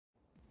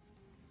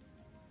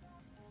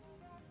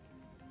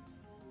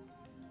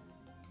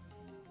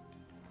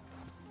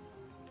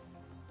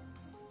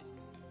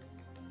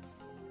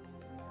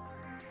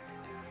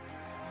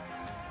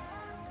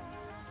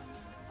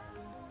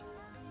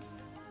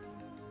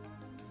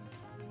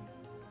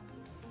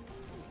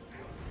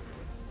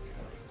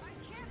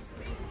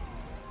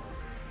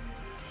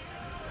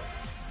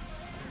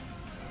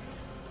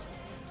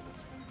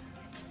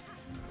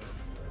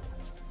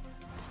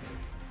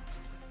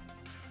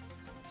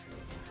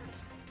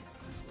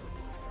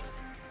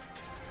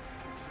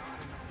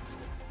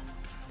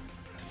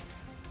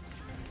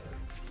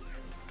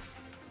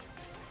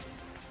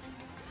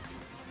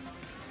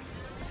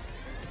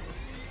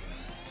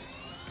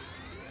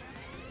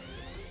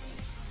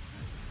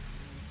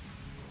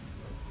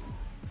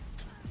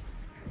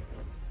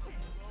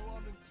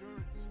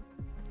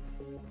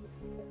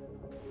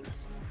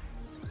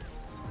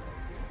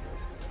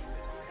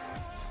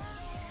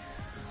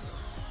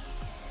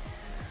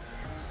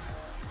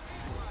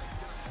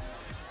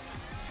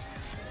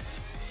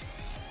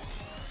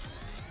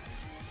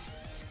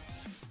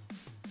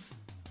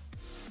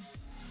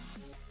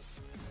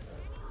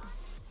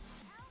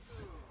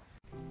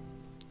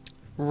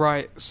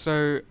Right,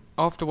 so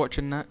after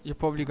watching that, you're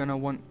probably gonna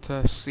want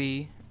to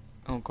see.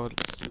 Oh god,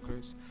 it's too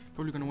close.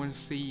 Probably gonna want to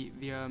see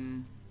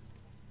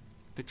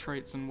the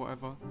traits and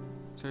whatever.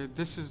 So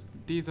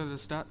these are the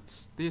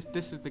stats.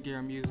 This is the gear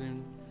I'm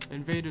using.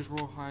 Invader's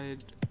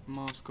Rawhide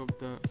Mask of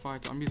the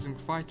Fighter. I'm using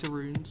fighter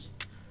runes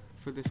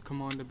for this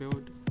commander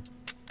build.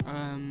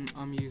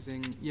 I'm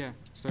using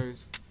so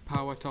it's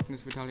power, toughness,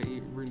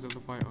 vitality, runes of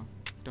the fighter.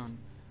 Done.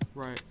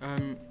 Right,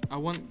 I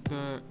want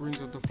the runes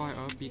of the fighter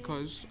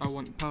because I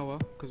want power,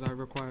 because I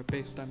require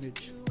base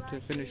damage to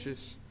finish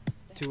this,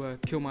 to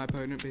kill my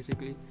opponent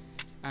basically,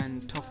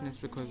 and toughness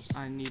because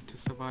I need to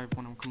survive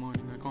when I'm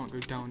commanding. I can't go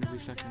down every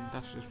second,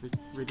 that's just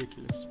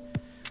ridiculous.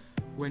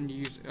 When you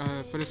use,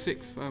 for the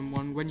sixth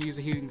one, when you use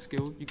a healing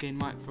skill, you gain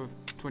might for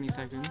 20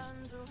 seconds.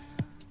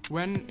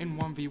 When in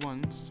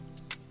 1v1s,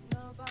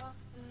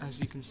 as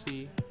you can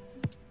see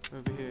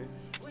over here,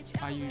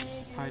 I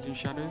use hiding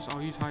shadows.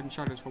 I'll use hiding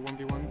shadows for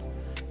 1v1s.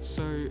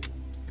 So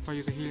if I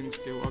use a healing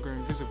skill, I'll go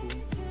invisible.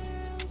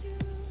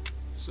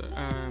 So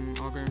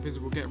I'll go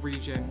invisible, get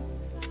regen,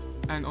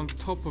 and on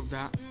top of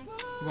that,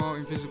 while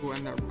invisible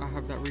and that I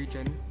have that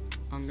regen,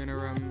 I'm gonna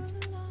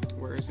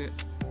where is it?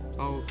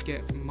 I'll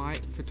get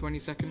might for 20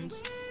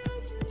 seconds.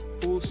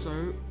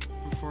 Also,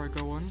 before I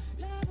go on,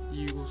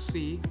 you will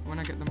see when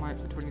I get the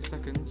might for 20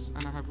 seconds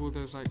and I have all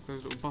those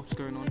those little buffs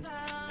going on.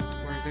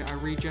 Where is it? I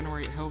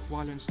regenerate health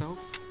while in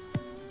stealth.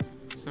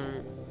 So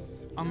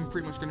I'm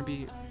pretty much going to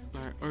be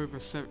like over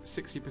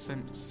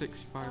 60%,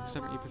 65,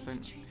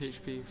 70%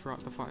 HP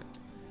throughout the fight.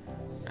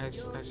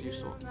 As you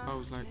saw, I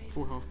was like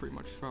full health pretty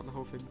much throughout the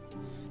whole thing.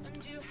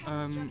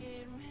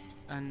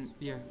 And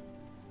yeah,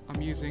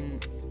 I'm using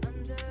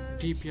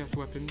DPS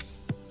weapons.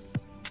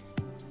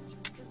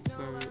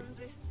 So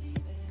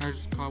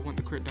I want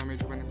the crit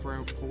damage for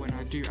when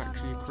I do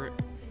actually crit.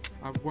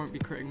 I won't be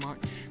critting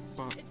much,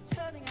 but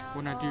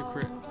when I do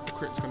crit, the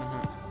crit's gonna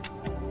hurt.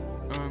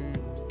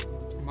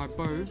 My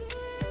bow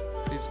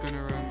is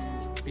gonna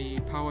be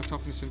power,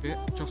 toughness, and vit,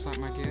 just like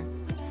my gear,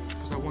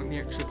 because I want the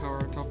extra power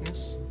and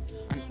toughness.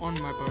 And on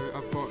my bow,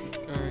 I've got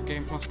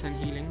gain plus 10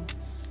 healing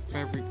for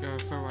every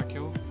foe I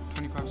kill,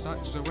 25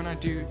 stacks. So when I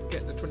do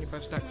get the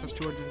 25 stacks, that's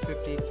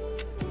 250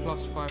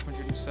 plus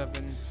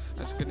 507.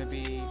 That's gonna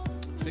be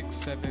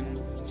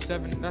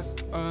 7. That's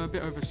a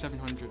bit over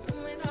 700.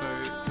 So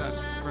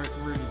that's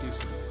really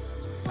decent.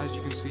 As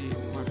you can see,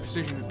 my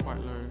precision is quite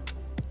low,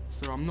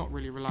 so I'm not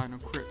really relying on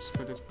crits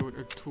for this build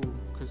at all,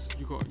 because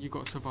you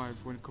got to survive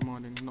when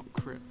commanding, not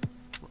crit.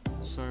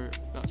 So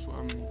that's what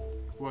I'm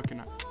working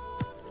at.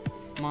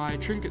 My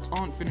trinkets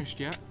aren't finished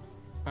yet,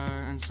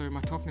 and so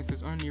my toughness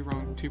is only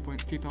around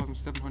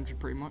 2,700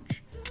 pretty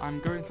much. I'm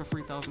going for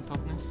 3,000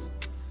 toughness.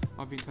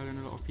 I've been telling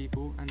a lot of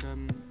people,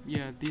 and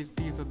yeah, these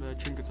are the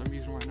trinkets I'm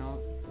using right now.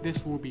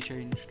 This will be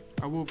changed.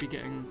 I will be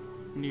getting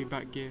new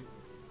back gear.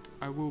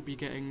 I will be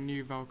getting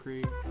new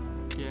Valkyrie,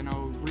 and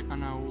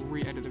I'll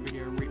re-edit the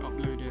video and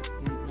re-upload it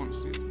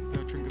once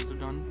the trinkets are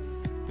done.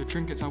 The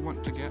trinkets I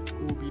want to get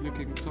will be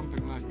looking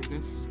something like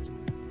this.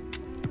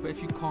 But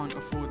if you can't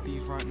afford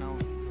these right now,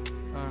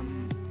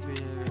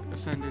 the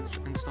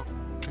Ascendeds and stuff,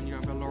 and you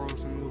don't have the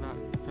Laurels and all that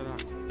for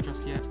that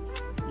just yet,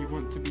 you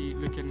want to be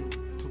looking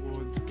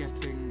towards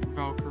getting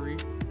Valkyrie,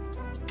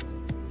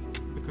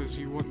 because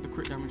you want the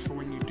crit damage for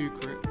when you do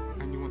crit,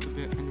 and you want the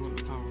vit and you want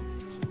the power.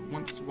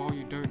 While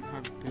you don't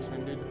have this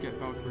ended, get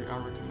Valkyrie, I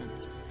recommend.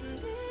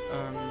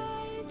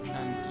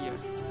 And yeah,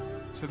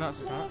 so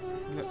that's that.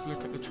 Let's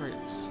look at the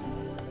traits.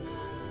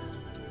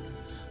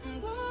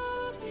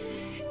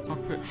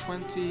 I've put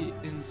 20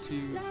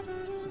 into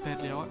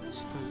Deadly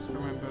Arts, because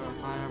remember,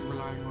 I am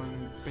relying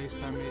on base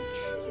damage.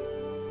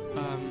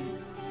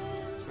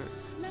 So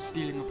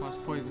stealing applies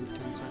poison for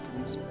 10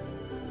 seconds,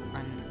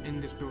 and in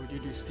this build you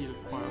do steal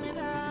quite a lot. You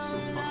do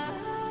steal quite a lot.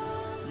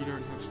 You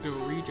don't have still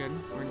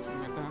regen or anything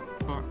like that,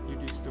 but you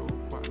do still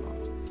quite a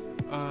lot.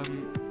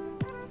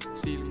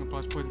 Stealing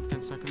applies poison for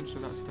 10 seconds, so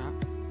that's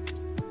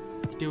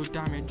that. Deal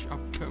damage, I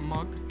put a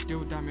mug,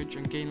 deal damage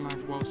and gain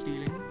life while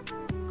stealing,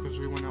 because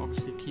we want to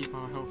obviously keep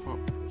our health up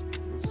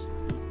as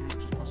much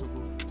as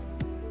possible.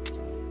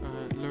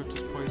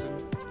 Lotus poison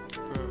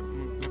for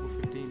level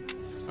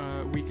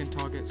 15. Weaken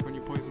targets when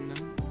you poison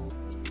them.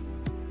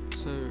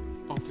 So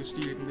after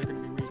stealing, they're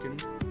going to be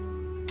weakened.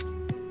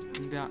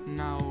 And that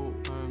now,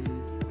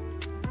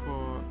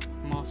 for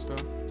master,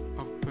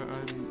 I've put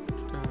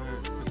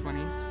for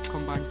 20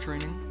 combined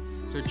training.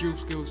 So dual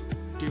skills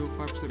deal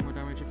 5% more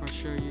damage. If I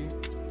show you,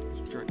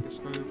 let's drag this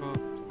over.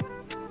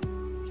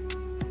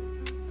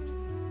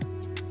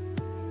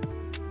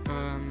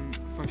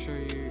 If I show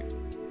you,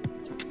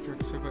 drag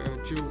this over,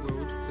 dual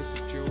wield. This is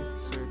dual.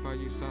 So if I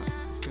use that,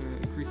 it's going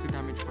to increase the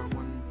damage by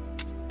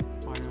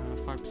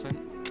 5%.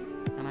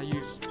 And I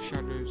use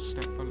shadow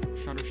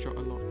shot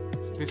a lot.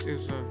 So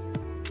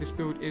this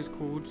build is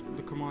called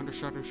the Commander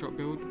Shadow Shot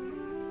build.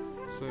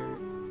 So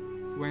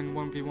when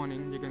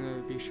 1v1ing, you're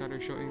gonna be shadow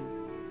shotting.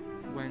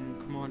 When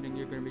commanding,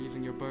 you're gonna be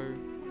using your bow.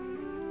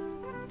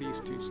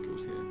 These two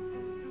skills here.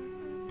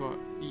 But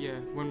yeah,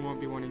 when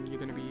 1v1ing, you're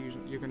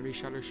gonna be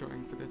shadow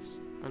shotting for this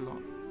a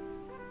lot.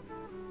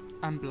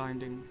 and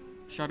blinding.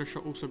 Shadow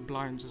shot also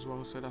blinds as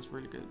well, so that's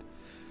really good.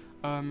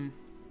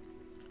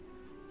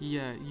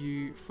 Yeah,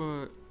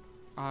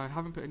 I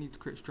haven't put any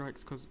crit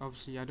strikes because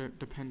obviously I don't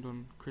depend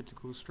on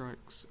critical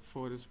strikes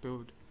for this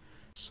build.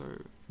 So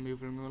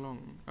moving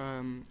along,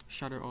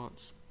 shadow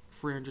arts,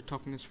 300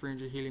 toughness,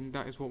 300 healing.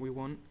 That is what we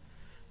want.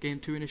 Gain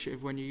 2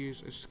 initiative when you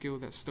use a skill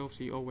that stealths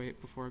you. Oh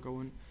wait, before I go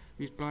on,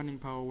 use blinding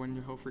power when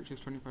your health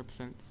reaches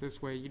 25%.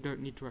 This way you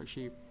don't need to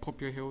actually pop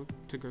your heal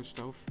to go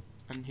stealth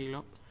and heal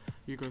up.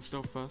 You go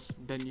stealth first,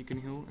 then you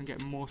can heal and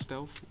get more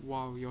stealth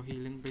while you're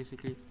healing,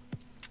 basically.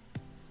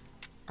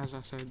 As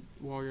I said,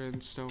 while you're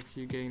in stealth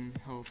you gain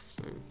health,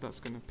 so that's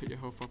going to put your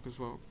health up as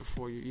well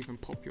before you even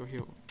pop your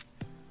heal.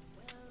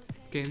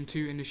 Gain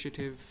 2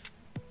 initiative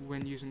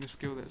when using a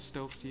skill that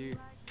stealths you.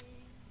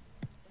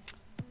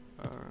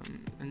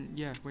 And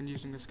yeah, when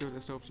using a skill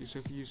that stealths you, so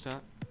if you use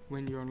that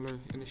when you're on low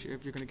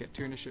initiative, you're going to get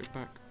 2 initiative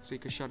back, so you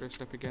can shadow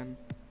step again.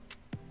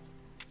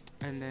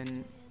 And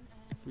then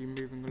if we're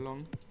moving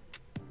along,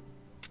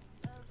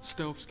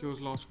 stealth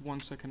skills last 1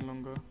 second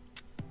longer.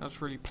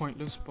 That's really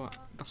pointless, but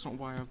that's not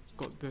why I've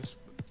got this,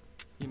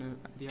 you know,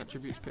 the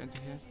attributes put into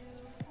here.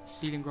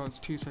 Stealing grants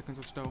 2 seconds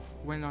of stealth.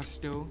 When I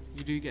steal,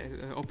 you do get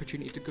an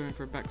opportunity to go in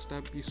for a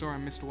backstab. You saw I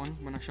missed one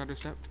when I shadow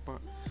stepped,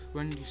 but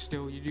when you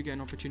steal, you do get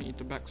an opportunity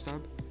to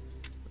backstab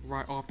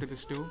right after the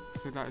steal,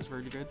 so that is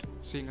really good.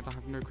 Seeing as I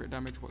have no crit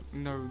damage,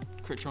 no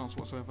crit chance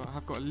whatsoever, I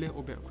have got a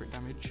little bit of crit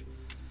damage,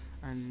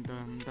 and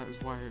that is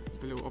why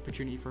the little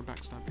opportunity for a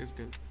backstab is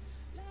good.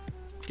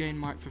 Gain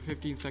might for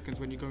 15 seconds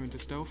when you go into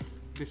stealth.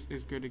 This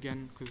is good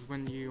again because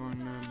when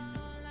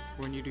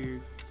you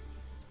do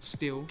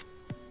steal,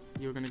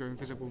 you're going to go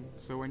invisible,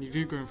 so when you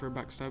do go in for a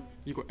backstab,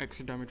 you got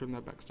extra damage on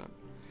that backstab.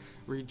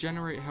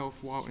 Regenerate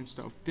health while in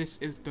stealth. This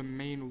is the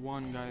main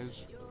one,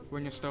 guys.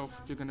 When you're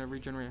stealth, you're going to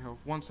regenerate health.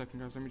 1 second,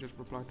 guys, let me just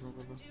reply to my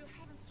brother.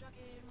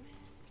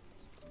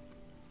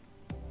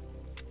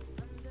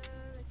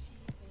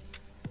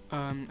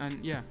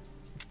 And yeah,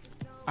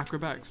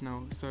 acrobatics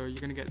now, so you're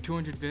going to get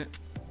 200 vit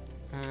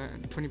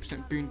and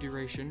 20% boon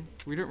duration.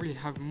 We don't really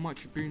have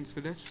much boons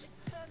for this,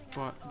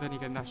 but then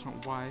again, that's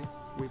not why.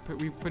 We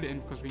put it in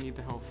because we need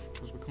the health,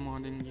 because we're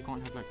commanding. You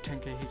can't have like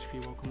 10k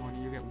HP while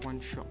commanding. You get one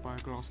shot by a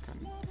glass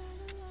cannon.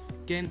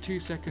 Gain 2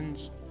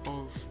 seconds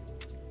of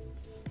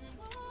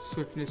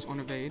swiftness on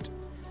evade.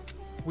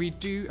 We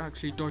do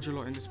actually dodge a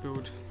lot in this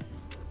build,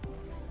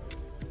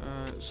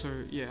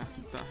 so yeah,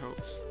 that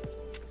helps.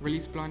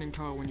 Release blinding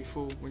power when you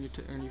fall, when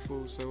you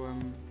fall, so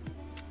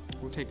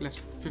we'll take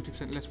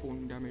 50% less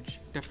falling damage.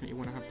 Definitely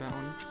want to have that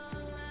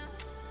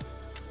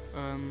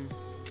on.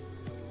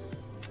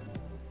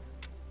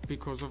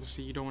 Because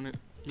obviously you want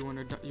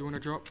to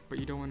drop, but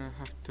you don't want to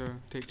have to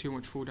take too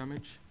much fall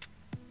damage.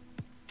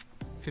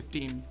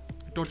 15.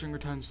 Dodging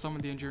returns some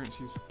of the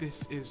endurances.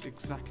 This is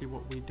exactly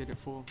what we did it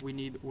for. We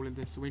need all of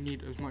this. We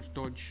need as much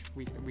dodge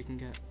we can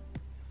get.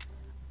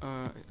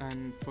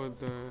 And for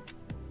the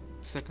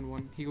second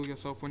one, heal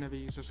yourself whenever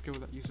you use a skill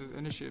that uses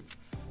initiative.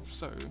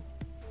 So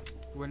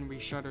when we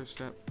shadow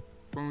step,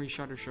 when we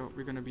shadow shot,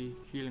 we're going to be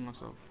healing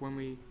ourselves. When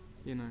we,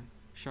 you know,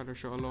 shadow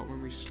shot a lot,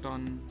 when we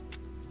stun.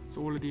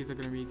 So all of these are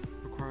going to be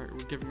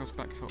giving us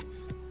back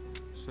health.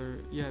 So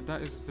yeah,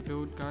 that is the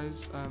build,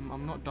 guys.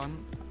 I'm not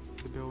done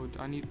the build.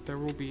 There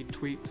will be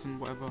tweaks and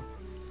whatever.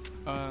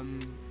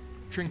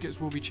 Trinkets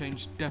will be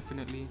changed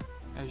definitely.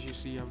 As you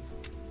see,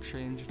 I've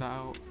changed that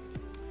out.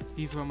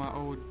 These were my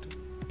old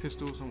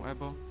pistols and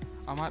whatever.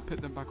 I might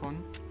put them back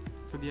on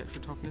for the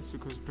extra toughness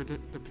because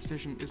the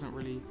precision isn't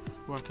really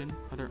working.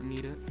 I don't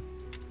need it,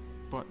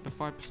 but the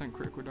 5%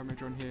 critical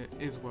damage on here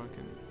is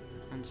working,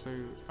 and so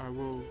I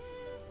will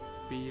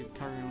be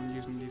carrying on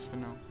using these for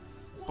now.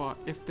 But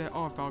if there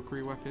are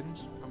Valkyrie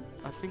weapons,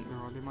 I think there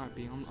are, they might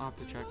be, I have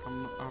to check,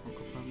 I haven't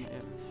confirmed that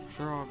yet. If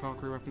there are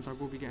Valkyrie weapons, I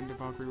will be getting the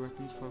Valkyrie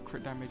weapons for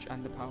crit damage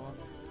and the power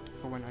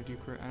for when I do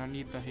crit, and I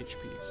need the HP,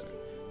 so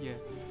yeah.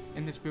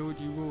 In this build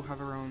you will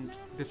have around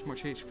this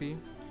much HP,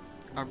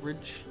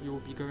 average. You will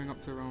be going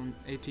up to around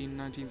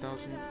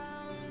 19,000.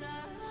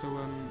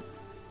 So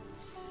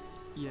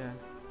yeah,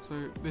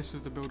 so this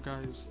is the build,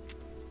 guys.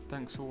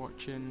 Thanks for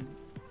watching,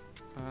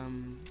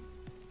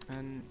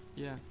 and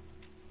yeah,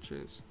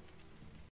 cheers.